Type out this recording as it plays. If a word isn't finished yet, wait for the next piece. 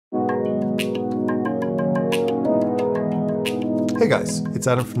Hey guys, it's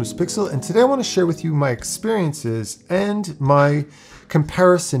Adam from Pixel, and today I want to share with you my experiences and my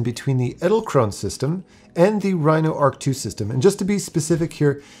comparison between the Edelkrone system and the RHINO ARC II system. And just to be specific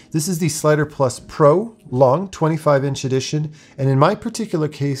here, this is the Slider Plus Pro long 25-inch edition, and in my particular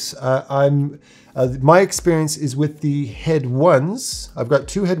case, my experience is with the HeadONEs. I've got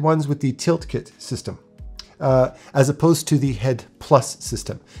two HeadONEs with the Tilt Kit system. As opposed to the Head Plus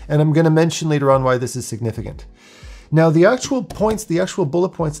system. And I'm going to mention later on why this is significant. Now, the actual bullet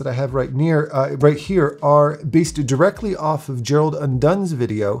points that I have right here are based directly off of Gerald Undun's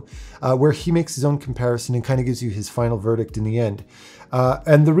video, where he makes his own comparison and kind of gives you his final verdict in the end.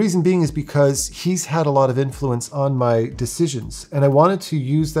 And the reason being is because he's had a lot of influence on my decisions, and I wanted to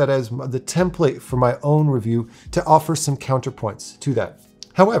use that as the template for my own review to offer some counterpoints to that.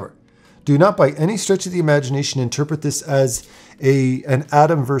 However, do not by any stretch of the imagination interpret this as an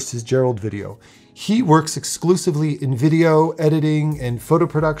Adam versus Gerald video. He works exclusively in video editing and photo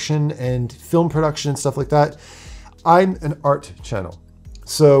production and film production and stuff like that. I'm an art channel.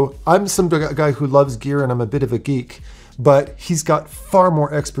 So I'm some guy who loves gear and I'm a bit of a geek, but he's got far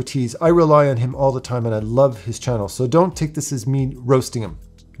more expertise. I rely on him all the time and I love his channel. So don't take this as me roasting him,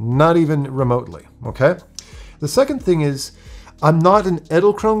 not even remotely, okay? The second thing is, I'm not an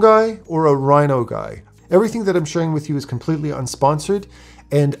Edelkrone guy or a RHINO guy. Everything that I'm sharing with you is completely unsponsored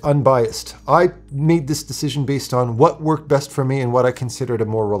and unbiased. I made this decision based on what worked best for me and what I considered a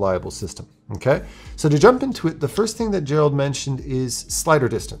more reliable system, okay? So to jump into it, the first thing that Gerald mentioned is slider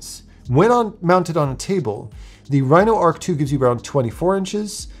distance. When mounted on a table, the RHINO ARC II gives you around 24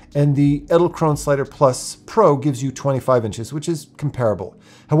 inches and the Edelkrone Slider Plus Pro gives you 25 inches, which is comparable.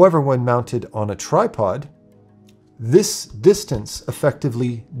 However, when mounted on a tripod, this distance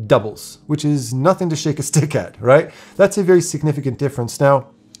effectively doubles, which is nothing to shake a stick at, right? That's a very significant difference. Now,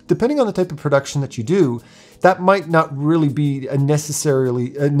 depending on the type of production that you do, that might not really be a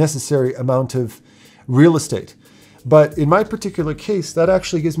necessary amount of real estate. But in my particular case, that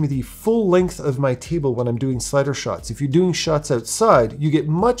actually gives me the full length of my table when I'm doing slider shots. If you're doing shots outside, you get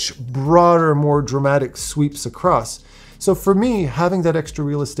much broader, more dramatic sweeps across. So for me, having that extra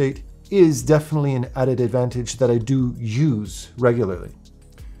real estate is definitely an added advantage that I do use regularly.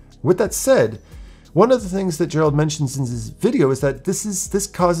 With that said, one of the things that Gerald mentions in his video is that this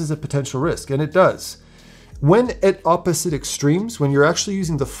causes a potential risk, and it does. When at opposite extremes, when you're actually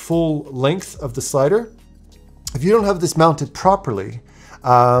using the full length of the slider, if you don't have this mounted properly,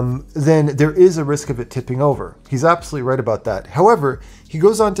 then there is a risk of it tipping over. He's absolutely right about that. However, he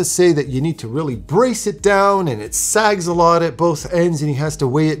goes on to say that you need to really brace it down and it sags a lot at both ends and he has to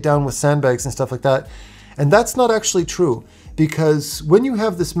weigh it down with sandbags and stuff like that. And that's not actually true, because when you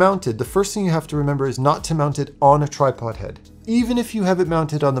have this mounted, the first thing you have to remember is not to mount it on a tripod head. Even if you have it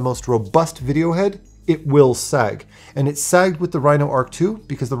mounted on the most robust video head, it will sag. And it sagged with the RHINO ARC II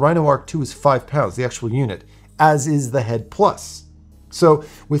because the RHINO ARC II is 5 pounds, the actual unit, as is the Head Plus. So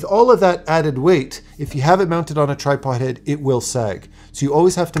with all of that added weight, if you have it mounted on a tripod head, it will sag. So you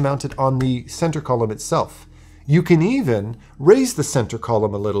always have to mount it on the center column itself. You can even raise the center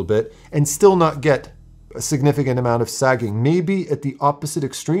column a little bit and still not get a significant amount of sagging. Maybe at the opposite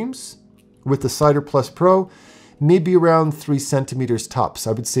extremes with the Slider Plus Pro, maybe around 3 centimeters tops.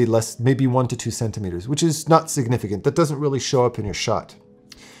 I would say less, maybe 1 to 2 centimeters, which is not significant. That doesn't really show up in your shot.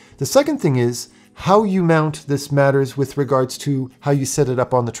 The second thing is, how you mount this matters with regards to how you set it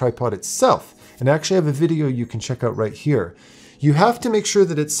up on the tripod itself. And I actually have a video you can check out right here. You have to make sure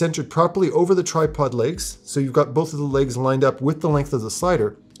that it's centered properly over the tripod legs. So you've got both of the legs lined up with the length of the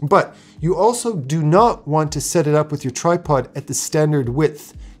slider. But you also do not want to set it up with your tripod at the standard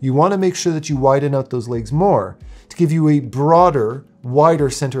width. You want to make sure that you widen out those legs more to give you a broader, wider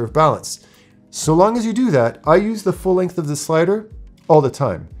center of balance. So long as you do that, I use the full length of the slider all the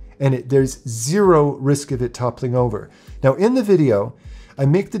time. And there's zero risk of it toppling over. Now in the video, I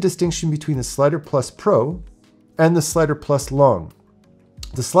make the distinction between the Slider Plus Pro and the Slider Plus Long.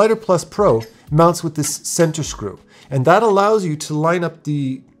 The Slider Plus Pro mounts with this center screw, and that allows you to line up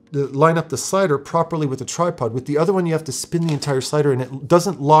the slider properly with the tripod. With the other one, you have to spin the entire slider and it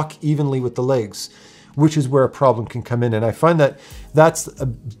doesn't lock evenly with the legs, which is where a problem can come in. And I find that that's a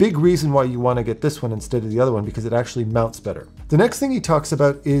big reason why you want to get this one instead of the other one, because it actually mounts better. The next thing he talks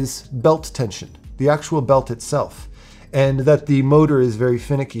about is belt tension, the actual belt itself, and that the motor is very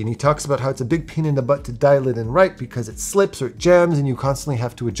finicky. And he talks about how it's a big pain in the butt to dial it in right because it slips or it jams and you constantly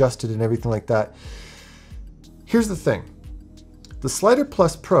have to adjust it and everything like that. Here's the thing. The Slider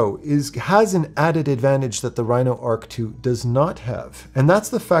Plus Pro has an added advantage that the RHINO ARC II does not have, and that's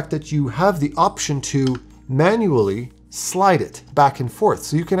the fact that you have the option to manually slide it back and forth.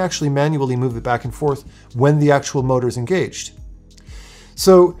 So you can actually manually move it back and forth when the actual motor is engaged.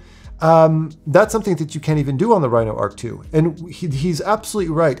 So that's something that you can't even do on the RHINO ARC II. And he's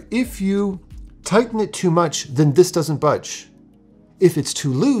absolutely right. If you tighten it too much, then this doesn't budge. If it's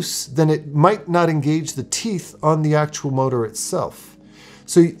too loose, then it might not engage the teeth on the actual motor itself.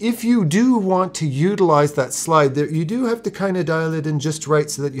 So if you do want to utilize that slide, you do have to kind of dial it in just right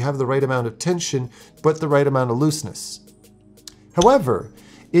so that you have the right amount of tension, but the right amount of looseness. However,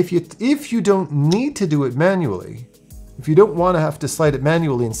 if you don't need to do it manually, if you don't want to have to slide it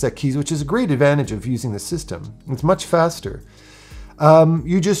manually in set keys, which is a great advantage of using the system, it's much faster.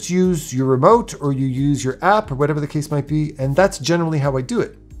 You just use your remote or you use your app or whatever the case might be, and that's generally how I do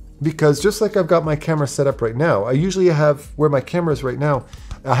it. Because just like I've got my camera set up right now, I usually have, where my camera is right now,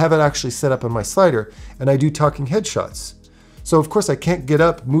 I have it actually set up on my slider, and I do talking head shots. So of course I can't get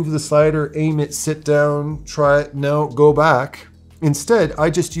up, move the slider, aim it, sit down, try it, no, go back. Instead, I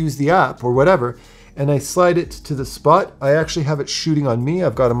just use the app or whatever, and I slide it to the spot. I actually have it shooting on me.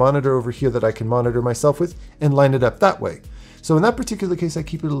 I've got a monitor over here that I can monitor myself with and line it up that way. So in that particular case, I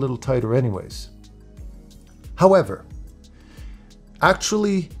keep it a little tighter anyways. However,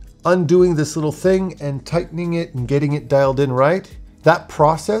 actually undoing this little thing and tightening it and getting it dialed in right, that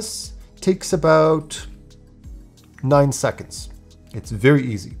process takes about 9 seconds. It's very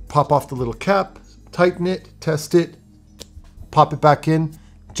easy. Pop off the little cap, tighten it, test it, pop it back in,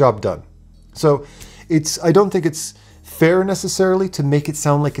 job done. So I don't think it's fair necessarily to make it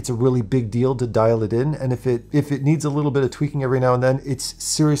sound like it's a really big deal to dial it in, and if it needs a little bit of tweaking every now and then, it's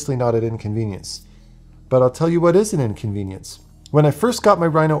seriously not an inconvenience. But I'll tell you what is an inconvenience. When I first got my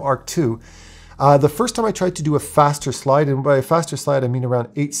RHINO ARC II, the first time I tried to do a faster slide, and by a faster slide I mean around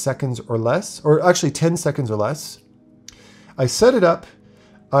 8 seconds or less, or actually 10 seconds or less, I set it up,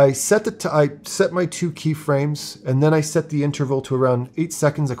 I set my 2 keyframes, and then I set the interval to around 8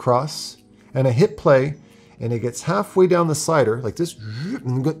 seconds across, and I hit play, and it gets halfway down the slider like this,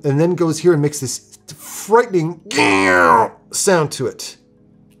 and then goes here and makes this frightening sound to it.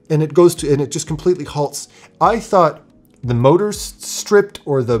 And it just completely halts. I thought the motor stripped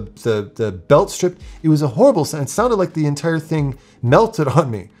or the belt stripped. It was a horrible sound. It sounded like the entire thing melted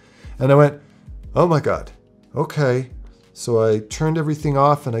on me. And I went, oh my God, okay. So I turned everything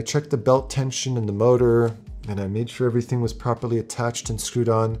off and I checked the belt tension and the motor, and I made sure everything was properly attached and screwed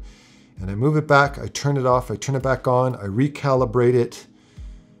on. And I move it back, I turn it off, I turn it back on, I recalibrate it.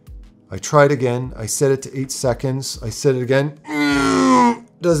 I try it again, I set it to 8 seconds, I set it again,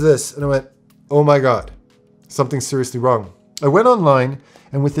 does this, and I went, oh my God, something's seriously wrong. I went online,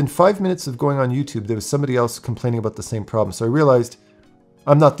 and within 5 minutes of going on YouTube, there was somebody else complaining about the same problem. So I realized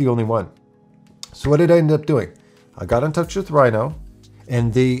I'm not the only one. So what did I end up doing? I got in touch with RHINO,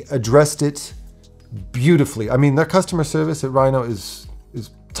 and they addressed it beautifully. I mean, their customer service at RHINO is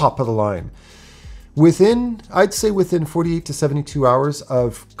top of the line. I'd say within 48 to 72 hours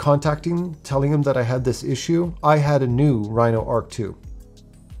of contacting, telling them that I had this issue, I had a new RHINO ARC II.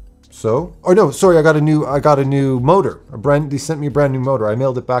 So, oh no, sorry, I got a new motor. They sent me a brand new motor. I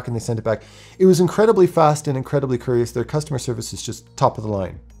mailed it back and they sent it back. It was incredibly fast and incredibly courteous. Their customer service is just top of the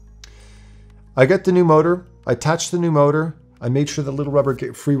line. I get the new motor, I attached the new motor, I made sure the little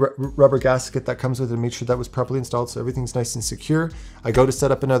free rubber gasket that comes with it, made sure that was properly installed so everything's nice and secure. I go to set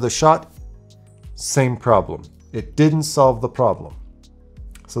up another shot, same problem. It didn't solve the problem.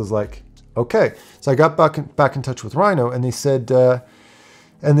 So I was like, okay. So I got back in touch with RHINO, and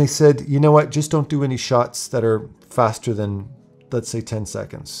they said, you know what, just don't do any shots that are faster than, let's say, 10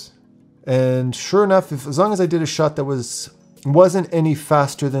 seconds. And sure enough, as long as I did a shot that wasn't any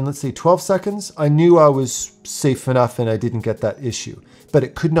faster than, let's say, 12 seconds, I knew I was safe enough and I didn't get that issue. But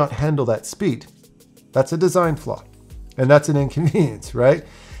it could not handle that speed. That's a design flaw. And that's an inconvenience, right?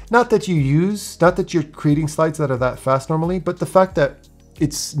 Not that you're creating slides that are that fast normally, but the fact that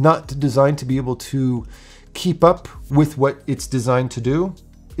it's not designed to be able to keep up with what it's designed to do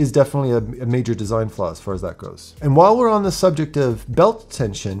is definitely a major design flaw as far as that goes. And while we're on the subject of belt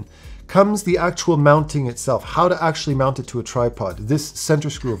tension, comes the actual mounting itself, how to actually mount it to a tripod, this center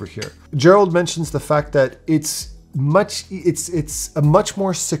screw over here. Gerald mentions the fact that it's a much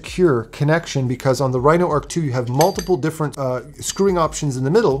more secure connection because on the RHINO ARC II you have multiple different screwing options in the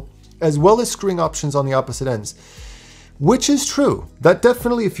middle as well as screwing options on the opposite ends, which is true. That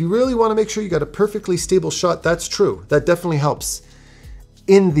definitely, if you really want to make sure you got a perfectly stable shot, that's true. That definitely helps.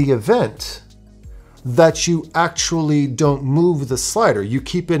 In the event that you actually don't move the slider. You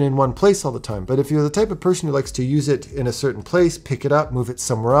keep it in one place all the time. But if you're the type of person who likes to use it in a certain place, pick it up, move it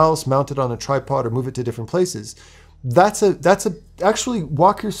somewhere else, mount it on a tripod or move it to different places, actually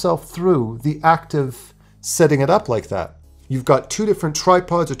walk yourself through the act of setting it up like that. You've got two different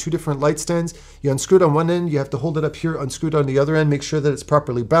tripods or two different light stands. You unscrew it on one end, you have to hold it up here, unscrew it on the other end, make sure that it's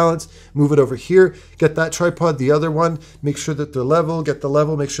properly balanced, move it over here, get that tripod, the other one, make sure that they're level, get the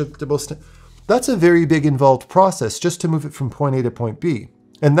level, make sure that they're both That's a very big involved process just to move it from point A to point B.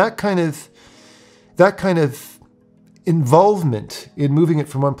 And that kind of involvement in moving it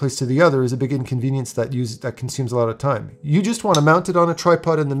from one place to the other is a big inconvenience that consumes a lot of time. You just want to mount it on a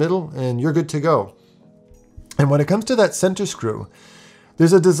tripod in the middle and you're good to go. And when it comes to that center screw,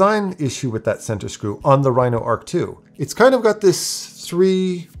 there's a design issue with that center screw on the RHINO ARC II. It's kind of got this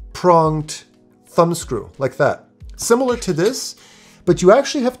three-pronged thumb screw like that. Similar to this, but you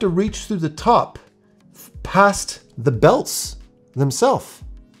actually have to reach through the top past the belts themselves.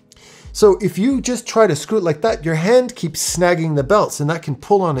 So if you just try to screw it like that, your hand keeps snagging the belts and that can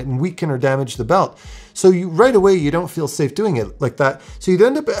pull on it and weaken or damage the belt. So right away, you don't feel safe doing it like that. So you'd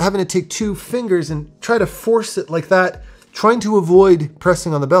end up having to take two fingers and try to force it like that, trying to avoid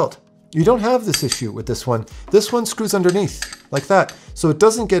pressing on the belt. You don't have this issue with this one. This one screws underneath like that, so it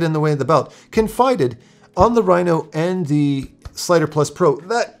doesn't get in the way of the belt. Confided on the RHINO and the Slider Plus Pro,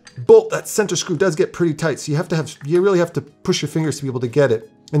 that bolt, that center screw does get pretty tight. So you really have to push your fingers to be able to get it.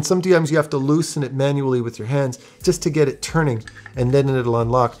 And sometimes you have to loosen it manually with your hands just to get it turning, and then it'll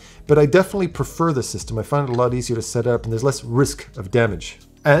unlock. But I definitely prefer the system. I find it a lot easier to set up and there's less risk of damage.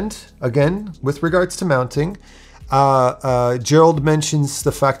 And again, with regards to mounting, Gerald mentions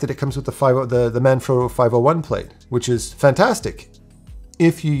the fact that it comes with the Manfrotto 501 plate, which is fantastic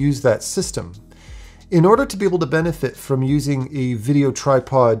if you use that system. In order to be able to benefit from using a video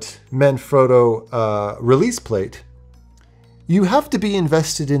tripod Manfrotto release plate, you have to be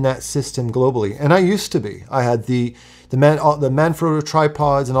invested in that system globally. And I used to be. I had the Manfrotto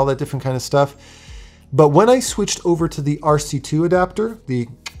tripods and all that different kind of stuff. But when I switched over to the RC2 adapter, the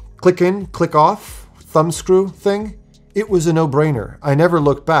click in, click off thumb screw thing, it was a no-brainer. I never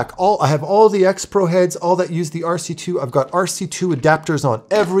looked back. I have all the X Pro heads, all that use the RC2. I've got RC2 adapters on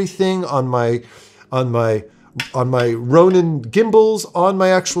everything, on my Ronin gimbals, on my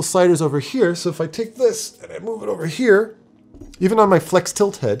actual sliders over here. So if I take this and I move it over here, even on my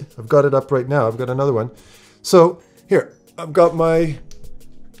FlexTILT head, I've got it up right now. I've got another one. So here, I've got my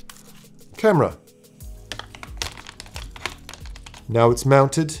camera. Now it's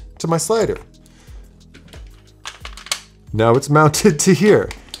mounted to my slider. Now it's mounted to here.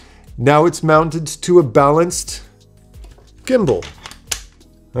 Now it's mounted to a balanced gimbal.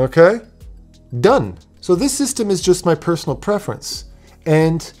 Okay, done. So this system is just my personal preference.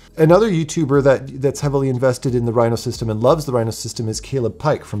 And another YouTuber that's heavily invested in the RHINO system and loves the RHINO system is Caleb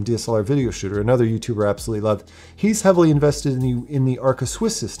Pike from DSLR Video Shooter, another YouTuber I absolutely love. He's heavily invested in the Arca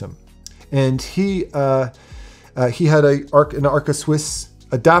Swiss system. And he had an Arca Swiss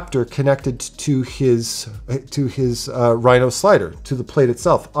adapter connected to his RHINO slider, to the plate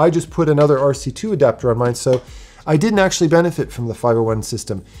itself. I just put another RC2 adapter on mine, so I didn't actually benefit from the 501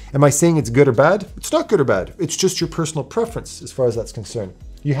 system. Am I saying it's good or bad? It's not good or bad. It's just your personal preference as far as that's concerned.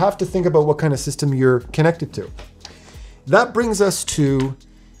 You have to think about what kind of system you're connected to. That brings us to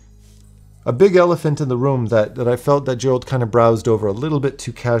a big elephant in the room that I felt that Gerald kind of browsed over a little bit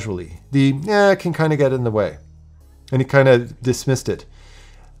too casually. It can kind of get in the way. And he kind of dismissed it.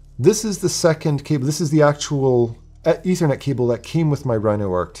 This is the second cable. This is the actual Ethernet cable that came with my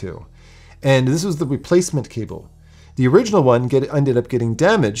RHINO ARC II. And this was the replacement cable. The original one ended up getting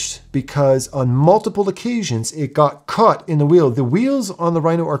damaged because on multiple occasions it got caught in the wheel. The wheels on the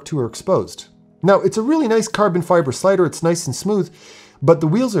RHINO ARC II are exposed. Now it's a really nice carbon fiber slider. It's nice and smooth, but the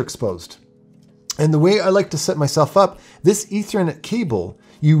wheels are exposed. And the way I like to set myself up, this Ethernet cable,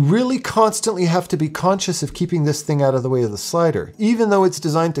 you really constantly have to be conscious of keeping this thing out of the way of the slider, even though it's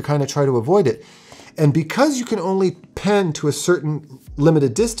designed to kind of try to avoid it. And because you can only pan to a certain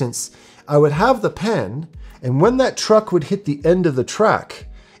limited distance, I would have the pan, and when that truck would hit the end of the track,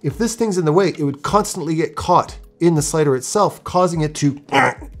 if this thing's in the way, it would constantly get caught in the slider itself, causing it to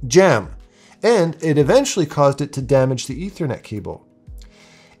jam. And it eventually caused it to damage the Ethernet cable.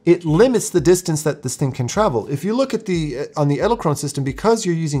 It limits the distance that this thing can travel. If you look at on the Edelkrone system, because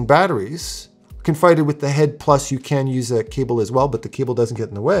you're using batteries, confided with the head plus you can use a cable as well, but the cable doesn't get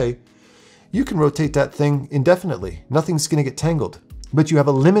in the way, you can rotate that thing indefinitely. Nothing's gonna get tangled. But you have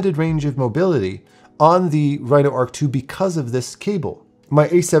a limited range of mobility on the RHINO ARC II because of this cable. My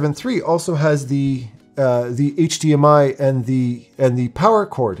A7 III also has the HDMI and the power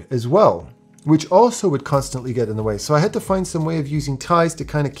cord as well, which also would constantly get in the way. So I had to find some way of using ties to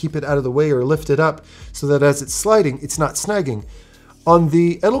kind of keep it out of the way or lift it up so that as it's sliding, it's not snagging. On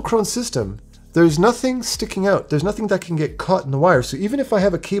the Edelkrone system, there's nothing sticking out. There's nothing that can get caught in the wire. So even if I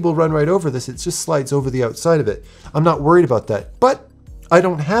have a cable run right over this, it just slides over the outside of it. I'm not worried about that. But I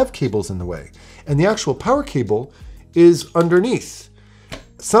don't have cables in the way. And the actual power cable is underneath.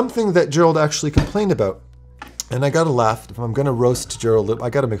 Something that Gerald actually complained about. And I gotta laugh. If I'm gonna roast Gerald, I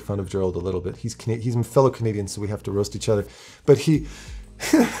gotta make fun of Gerald a little bit. He's a fellow Canadian, so we have to roast each other. But he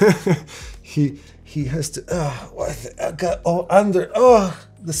has to,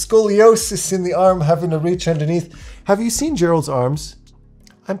 the scoliosis in the arm, having to reach underneath. Have you seen Gerald's arms?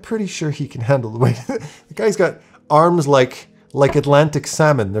 I'm pretty sure he can handle the weight. The guy's got arms like Atlantic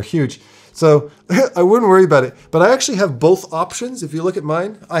salmon. They're huge. So I wouldn't worry about it. But I actually have both options. If you look at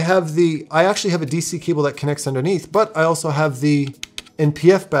mine, I actually have a DC cable that connects underneath, but I also have the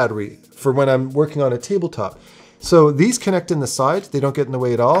NPF battery for when I'm working on a tabletop. So these connect in the side. They don't get in the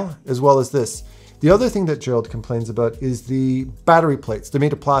way at all, as well as this. The other thing that Gerald complains about is the battery plates. They're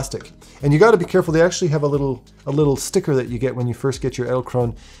made of plastic. And you got to be careful. They actually have a little sticker that you get when you first get your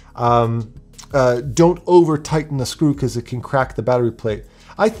Edelkrone. Don't over tighten the screw because it can crack the battery plate.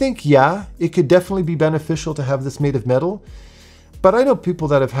 I think, yeah, it could definitely be beneficial to have this made of metal. But I know people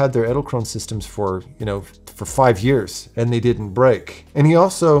that have had their Edelkrone systems for 5 years and they didn't break. And he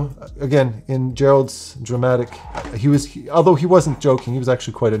also, again, in Gerald's dramatic, although he wasn't joking, he was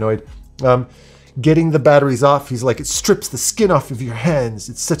actually quite annoyed. Getting the batteries off, he's like, it strips the skin off of your hands.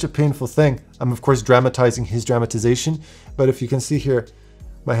 It's such a painful thing. I'm of course dramatizing his dramatization, but if you can see here,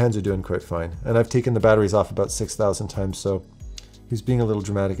 my hands are doing quite fine. And I've taken the batteries off about 6,000 times, so he's being a little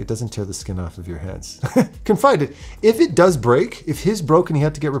dramatic. It doesn't tear the skin off of your hands. Confide it. If it does break, if his broke and he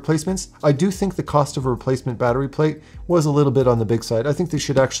had to get replacements, I do think the cost of a replacement battery plate was a little bit on the big side. I think they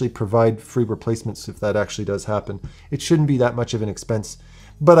should actually provide free replacements if that actually does happen. It shouldn't be that much of an expense,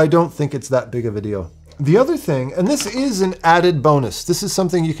 but I don't think it's that big of a deal. The other thing, and this is an added bonus. This is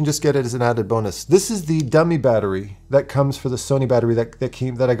something you can just get it as an added bonus. This is the dummy battery that comes for the Sony battery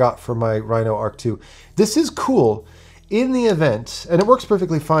that I got for my RHINO ARC II. This is cool in the event, and it works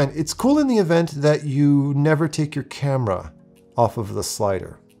perfectly fine. It's cool in the event that you never take your camera off of the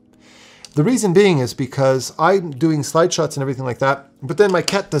slider. The reason being is because I'm doing slide shots and everything like that, but then my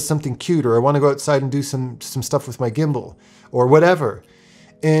cat does something cute, or I want to go outside and do some stuff with my gimbal or whatever.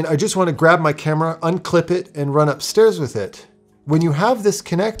 And I just want to grab my camera, unclip it, and run upstairs with it. When you have this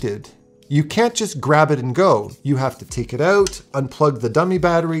connected, you can't just grab it and go. You have to take it out, unplug the dummy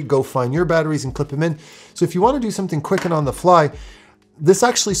battery, go find your batteries and clip them in. So if you want to do something quick and on the fly, this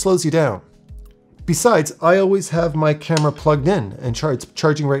actually slows you down. Besides, I always have my camera plugged in and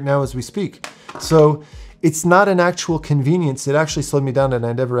charging right now as we speak. So it's not an actual convenience. It actually slowed me down and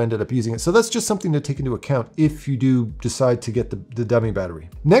I never ended up using it. So that's just something to take into account if you do decide to get the dummy battery.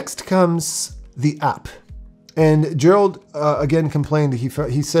 Next comes the app. And Gerald, again, complained.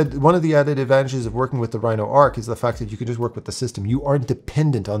 He said one of the added advantages of working with the RHINO ARC is the fact that you can just work with the system. You aren't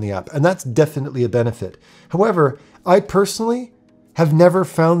dependent on the app, and that's definitely a benefit. However, I personally have never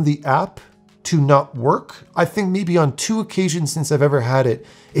found the app to not work. I think maybe on 2 occasions since I've ever had it,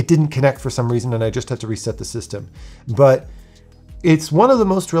 it didn't connect for some reason and I just had to reset the system. But it's one of the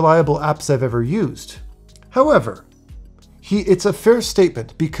most reliable apps I've ever used. However, it's a fair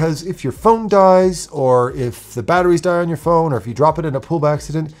statement, because if your phone dies, or if the batteries die on your phone, or if you drop it in a pool by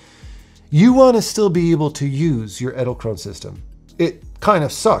accident, you want to still be able to use your Edelkrone system. It kind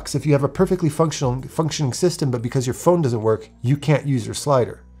of sucks if you have a perfectly functioning system, but because your phone doesn't work, you can't use your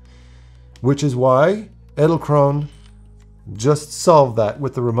slider. Which is why Edelkrone just solved that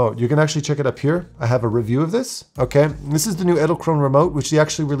with the remote. You can actually check it up here. I have a review of this. Okay, this is the new Edelkrone remote, which they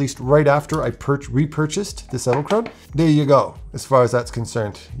actually released right after I repurchased this Edelkrone. There you go, as far as that's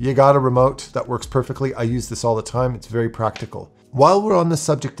concerned. You got a remote that works perfectly. I use this all the time. It's very practical. While we're on the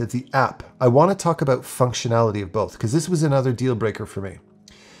subject of the app, I want to talk about functionality of both, because this was another deal breaker for me.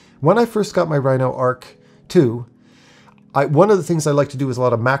 When I first got my RHINO ARC II, one of the things I like to do is a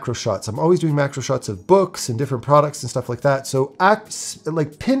lot of macro shots. I'm always doing macro shots of books and different products and stuff like that. So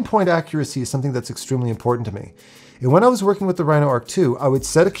like pinpoint accuracy is something that's extremely important to me. And when I was working with the RHINO ARC II, I would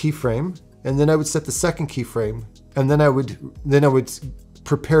set a keyframe, and then I would set the second keyframe, and then I would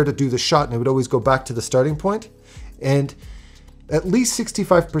prepare to do the shot, and I would always go back to the starting point. And at least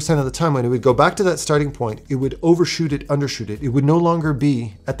 65% of the time when it would go back to that starting point, it would overshoot it, undershoot it. It would no longer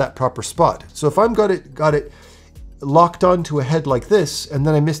be at that proper spot. So if I've got it locked onto a head like this, and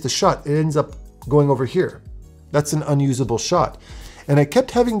then I miss the shot, it ends up going over here. That's an unusable shot. And I kept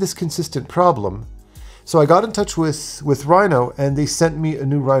having this consistent problem. So I got in touch with RHINO, and they sent me a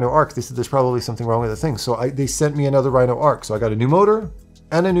new RHINO ARC. They said there's probably something wrong with the thing. So they sent me another RHINO ARC. So I got a new motor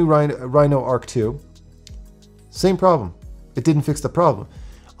and a new RHINO ARC II. Same problem. It didn't fix the problem.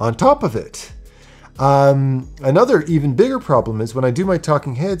 On top of it, Another even bigger problem is when I do my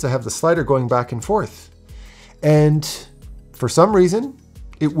talking heads, I have the slider going back and forth. And for some reason,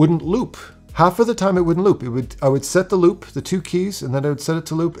 it wouldn't loop. Half of the time it wouldn't loop. I would set the loop, the 2 keys, and then I would set it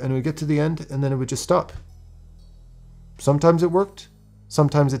to loop, and it would get to the end, and then it would just stop. Sometimes it worked,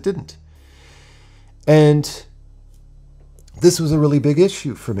 sometimes it didn't. And this was a really big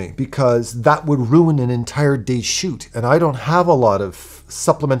issue for me because that would ruin an entire day's shoot. And I don't have a lot of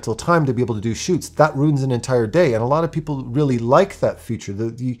supplemental time to be able to do shoots. That ruins an entire day. And a lot of people really like that feature,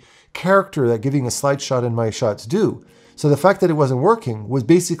 the character that giving a slide shot in my shots do. So the fact that it wasn't working was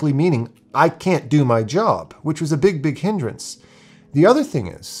basically meaning I can't do my job, which was a big, big hindrance. The other thing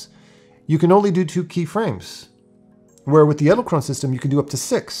is you can only do 2 keyframes, where with the Edelkrone system, you can do up to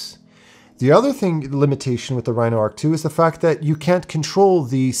 6. The other limitation with the RHINO ARC II is the fact that you can't control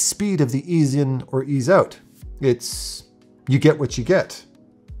the speed of the ease in or ease out. You get what you get.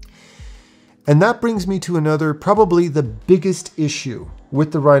 And that brings me to another, probably the biggest issue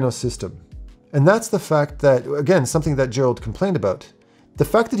with the RHINO system. And that's the fact that, again, something that Gerald complained about, the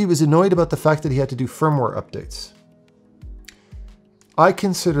fact that he was annoyed about the fact that he had to do firmware updates. I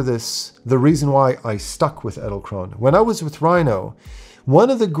consider this the reason why I stuck with Edelkrone. When I was with RHINO, one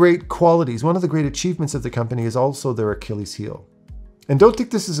of the great qualities, one of the great achievements of the company is also their Achilles heel. And don't take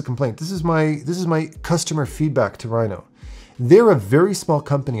this as a complaint. This is my customer feedback to RHINO. They're a very small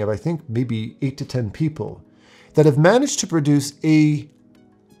company of, I think, maybe 8 to 10 people that have managed to produce a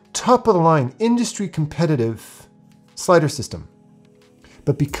top-of-the-line, industry competitive slider system.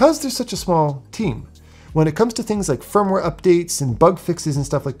 But because they're such a small team, when it comes to things like firmware updates and bug fixes and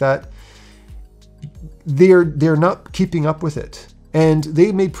stuff like that, they're not keeping up with it. And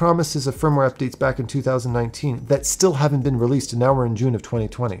they made promises of firmware updates back in 2019 that still haven't been released, and now we're in June of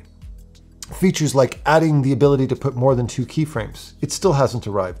 2020. Features like adding the ability to put more than 2 keyframes, it still hasn't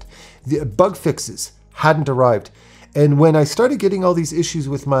arrived. The bug fixes hadn't arrived. And when I started getting all these issues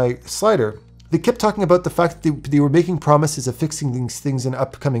with my slider, they kept talking about the fact that they were making promises of fixing these things in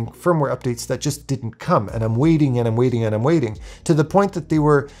upcoming firmware updates that just didn't come. And I'm waiting and I'm waiting and I'm waiting, to the point that they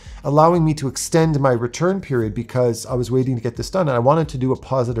were allowing me to extend my return period because I was waiting to get this done and I wanted to do a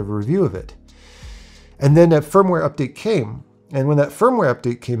positive review of it. And then a firmware update came, and when that firmware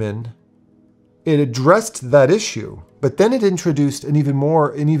update came in, it addressed that issue, but then it introduced an even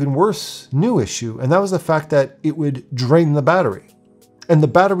worse new issue, and that was the fact that it would drain the battery. And the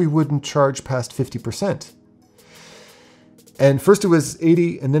battery wouldn't charge past 50%. And first it was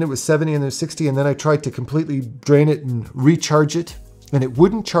 80, and then it was 70, and then 60, and then I tried to completely drain it and recharge it, and it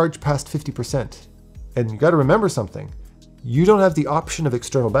wouldn't charge past 50%. And you got to remember something. You don't have the option of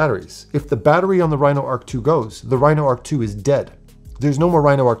external batteries. If the battery on the RHINO ARC II goes, the RHINO ARC II is dead. There's no more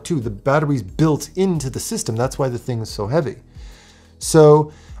RHINO ARC II. The battery's built into the system. That's why the thing is so heavy.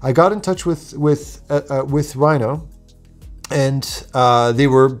 So I got in touch with RHINO, and they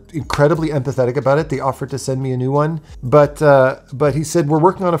were incredibly empathetic about it. They offered to send me a new one, but he said, we're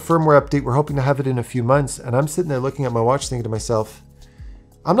working on a firmware update. We're hoping to have it in a few months. And I'm sitting there looking at my watch thinking to myself,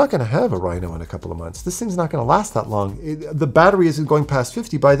 I'm not going to have a RHINO in a couple of months. This thing's not going to last that long. The battery isn't going past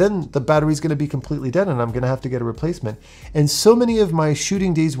 50. By then, the battery's going to be completely dead and I'm going to have to get a replacement. And so many of my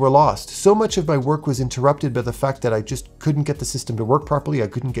shooting days were lost. So much of my work was interrupted by the fact that I just couldn't get the system to work properly. I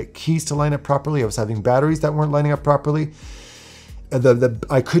couldn't get keys to line up properly. I was having batteries that weren't lining up properly.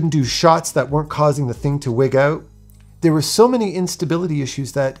 I couldn't do shots that weren't causing the thing to wig out. There were so many instability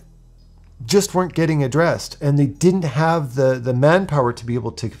issues that just weren't getting addressed, and they didn't have the manpower to be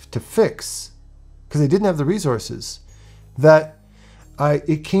able to fix, because they didn't have the resources, that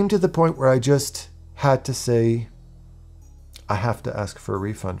it came to the point where I just had to say, I have to ask for a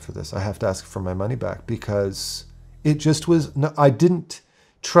refund for this. I have to ask for my money back, because it just was, I didn't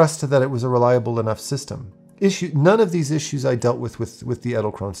trust that it was a reliable enough system. None of these issues I dealt with the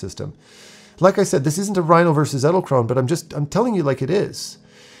Edelkrone system. Like I said, this isn't a RHINO versus Edelkrone, but I'm telling you like it is.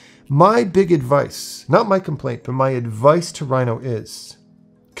 My big advice, not my complaint, but my advice to RHINO is,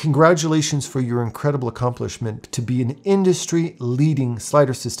 congratulations for your incredible accomplishment to be an industry-leading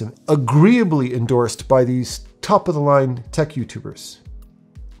slider system, agreeably endorsed by these top-of-the-line tech YouTubers.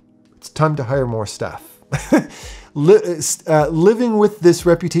 It's time to hire more staff. Living with this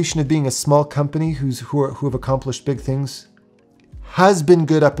reputation of being a small company who have accomplished big things has been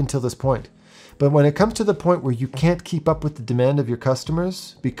good up until this point. But when it comes to the point where you can't keep up with the demand of your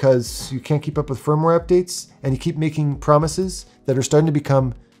customers because you can't keep up with firmware updates and you keep making promises that are starting to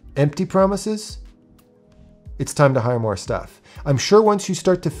become empty promises, it's time to hire more staff. I'm sure once you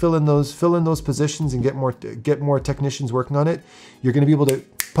start to fill in those positions and get more technicians working on it, you're going to be able to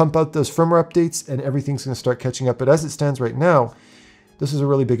pump out those firmware updates and everything's going to start catching up. But as it stands right now, this is a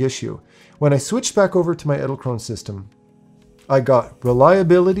really big issue. When I switched back over to my Edelkrone system, I got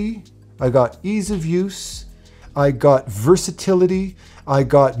reliability, I got ease of use, I got versatility, I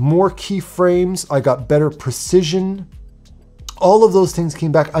got more keyframes, I got better precision. All of those things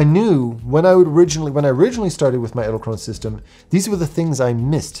came back. I knew when I originally started with my Edelkrone system, these were the things I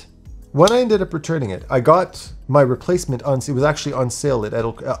missed. When I ended up returning it, I got my replacement on, it was actually on sale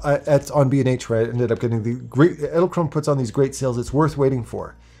on B&H, where I ended up getting the great, Edelkrone puts on these great sales it's worth waiting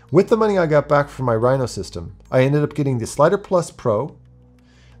for. With the money I got back from my RHINO system, I ended up getting the Slider Plus Pro,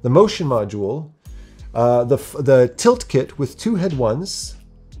 the motion module, the tilt kit with 2 HeadONEs,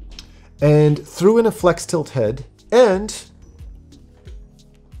 and threw in a FlexTILT head, and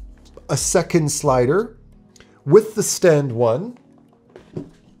a second slider with the stand one,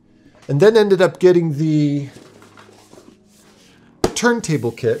 and then ended up getting the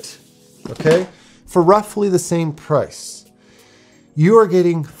turntable kit, okay, for roughly the same price. You are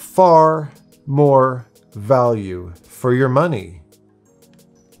getting far more value for your money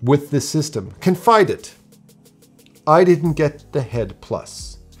with this system. Confide it. I didn't get the Head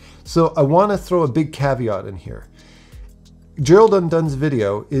Plus. So I want to throw a big caveat in here. Gerald Undun's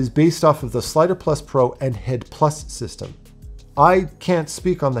video is based off of the Slider Plus Pro and Head Plus system. I can't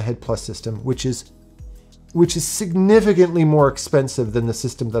speak on the Head Plus system, which is significantly more expensive than the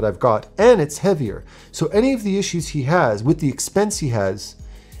system that I've got, and it's heavier. So any of the issues he has with the expense he has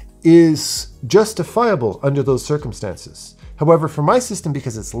is justifiable under those circumstances. However, for my system,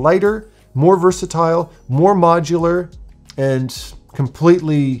 because it's lighter, more versatile, more modular, and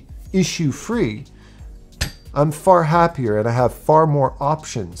completely issue-free, I'm far happier and I have far more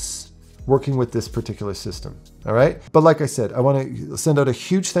options working with this particular system. All right. But like I said, I want to send out a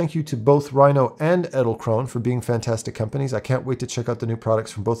huge thank you to both RHINO and Edelkrone for being fantastic companies. I can't wait to check out the new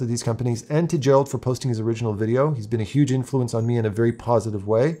products from both of these companies, and to Gerald for posting his original video. He's been a huge influence on me in a very positive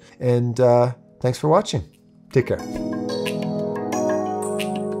way. And thanks for watching. Take care.